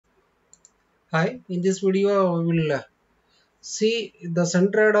Hi, in this video we will see the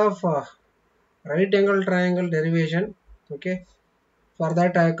centroid of right angle triangle derivation. Okay, for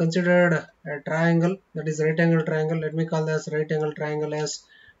that I considered a triangle, that is right angle triangle. Let me call this right angle triangle as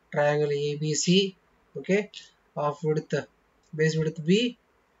triangle ABC. Okay, of width, base width B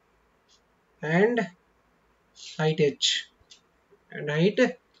and height H and height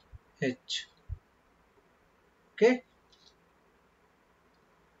H. Okay,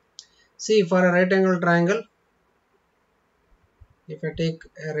 see, for a right angle triangle, if I take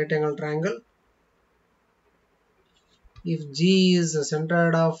a right angle triangle, if G is the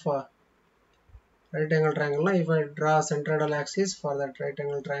centroid of right angle triangle, if I draw centroidal axis for that right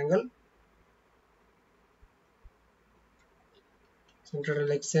angle triangle,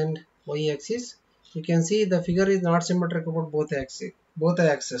 centroidal x and y axis, you can see the figure is not symmetric about both axes.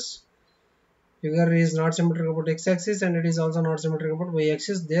 Figure is not symmetric about x axis and it is also not symmetric about y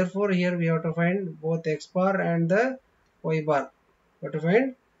axis. Therefore here we have to find both x bar and the y bar. We have to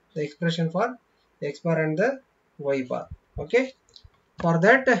find the expression for the x bar and the y bar. Okay, for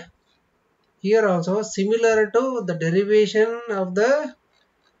that, here also similar to the derivation of the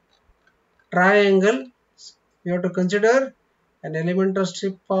triangle, we have to consider an elemental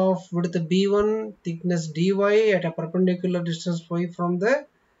strip of width b1, thickness dy at a perpendicular distance y from the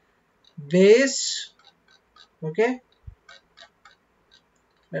base. Okay,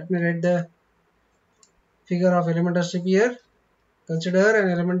 let me write the figure of elemental strip here. Consider an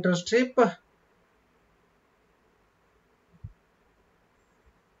elemental strip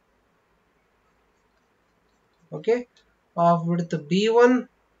okay, of width b1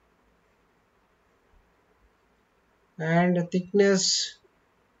 and thickness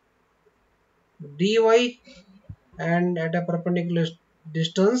dy and at a perpendicular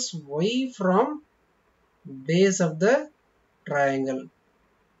distance y from base of the triangle.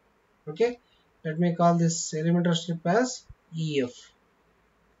 Okay, let me call this elemental strip as EF.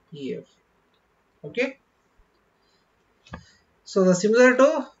 Okay, so the similar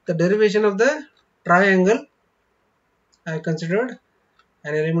to the derivation of the triangle, I considered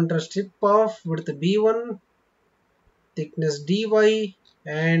an elemental strip of width b1, thickness dy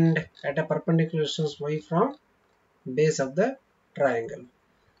and at a perpendicular distance y from base of the triangle.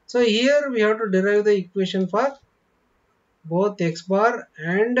 So here we have to derive the equation for both x bar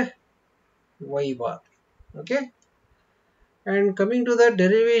and y bar. Okay, and coming to the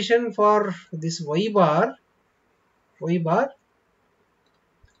derivation for this y bar,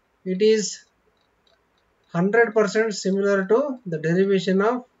 it is 100% similar to the derivation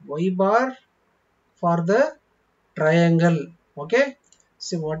of y bar for the triangle. Okay,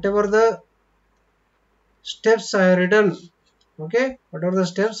 see, whatever the steps I have written, okay, whatever the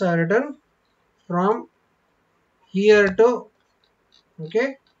steps I have written from here to,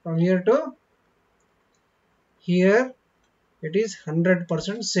 okay, from here to here, it is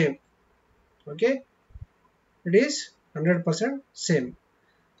 100% same. Okay, it is 100% same.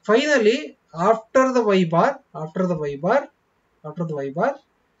 Finally, after the y bar,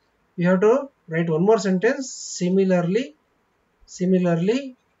 we have to write one more sentence. Similarly,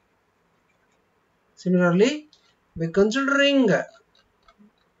 by considering a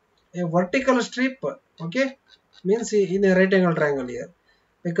vertical strip, okay, means in a right angle triangle here,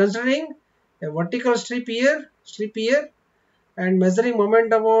 by considering a vertical strip here, and measuring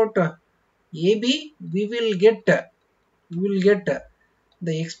moment about AB, we will get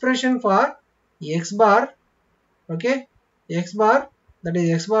the expression for x bar. Okay, x bar, that is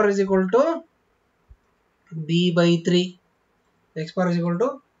x bar is equal to b by 3. X bar is equal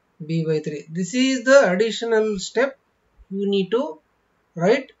to b by 3. This is the additional step you need to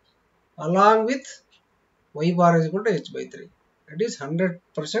write along with y bar is equal to h by 3. It is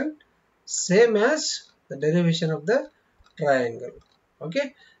 100% same as the derivation of the triangle.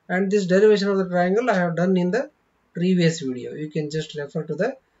 Okay, and this derivation of the triangle I have done in the previous video. You can just refer to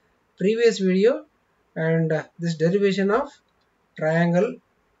the previous video, and this derivation of triangle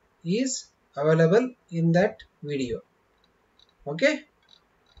is available in that video. Okay,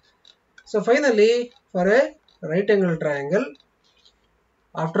 so finally, for a right angle triangle,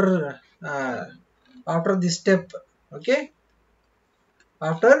 after this step, okay,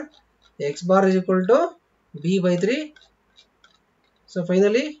 after x bar is equal to b by 3, so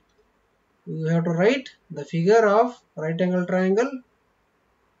finally you have to write the figure of right angle triangle,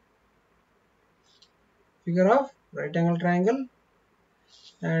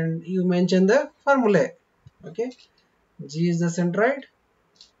 and you mention the formula. Okay, G is the centroid,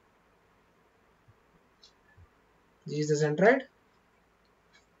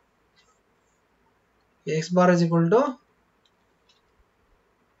 x bar is equal to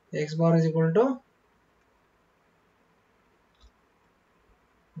x bar is equal to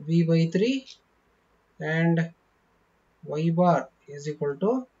v by 3 and y bar is equal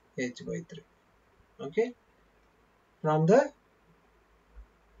to h by 3. Okay, from the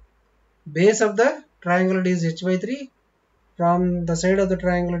base of the triangle it is h by 3, from the side of the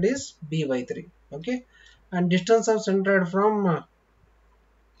triangle it is b by 3. Okay, and distance of centroid from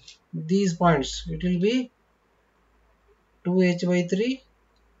these points it will be 2h by 3,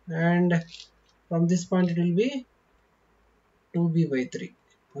 and from this point it will be 2b by 3.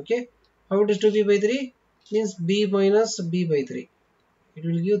 Okay, how it is 2b by 3? Means b minus b by 3. It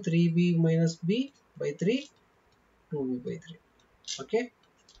will give 3b minus b by 3, 2b by 3. Okay,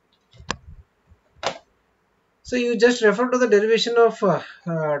 so you just refer to the derivation of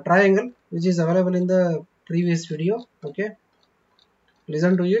triangle which is available in the previous video. Okay,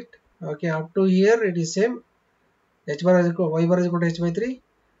 listen to it. Okay, up to here it is same. H bar is equal, y bar is equal to h by 3.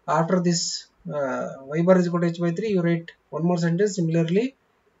 After this y bar is equal to h by 3, you write one more sentence. Similarly,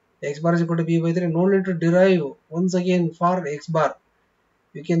 x bar is equal to b by 3. No need to derive once again for x bar.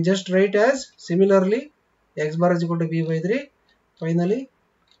 You can just write as similarly x bar is equal to b by 3. Finally,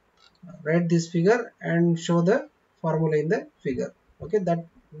 write this figure and show the formula in the figure. Okay,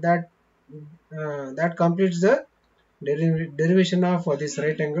 that completes the derivation of this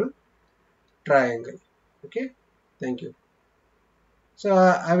right angle triangle. Okay, thank you. So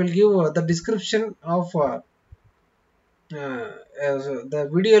I will give the description of the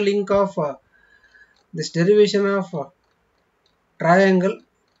video link of this derivation of triangle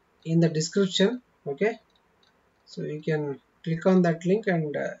in the description. Okay, so you can click on that link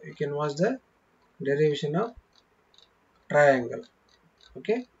and you can watch the derivation of triangle.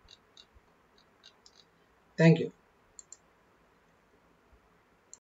 Okay, thank you.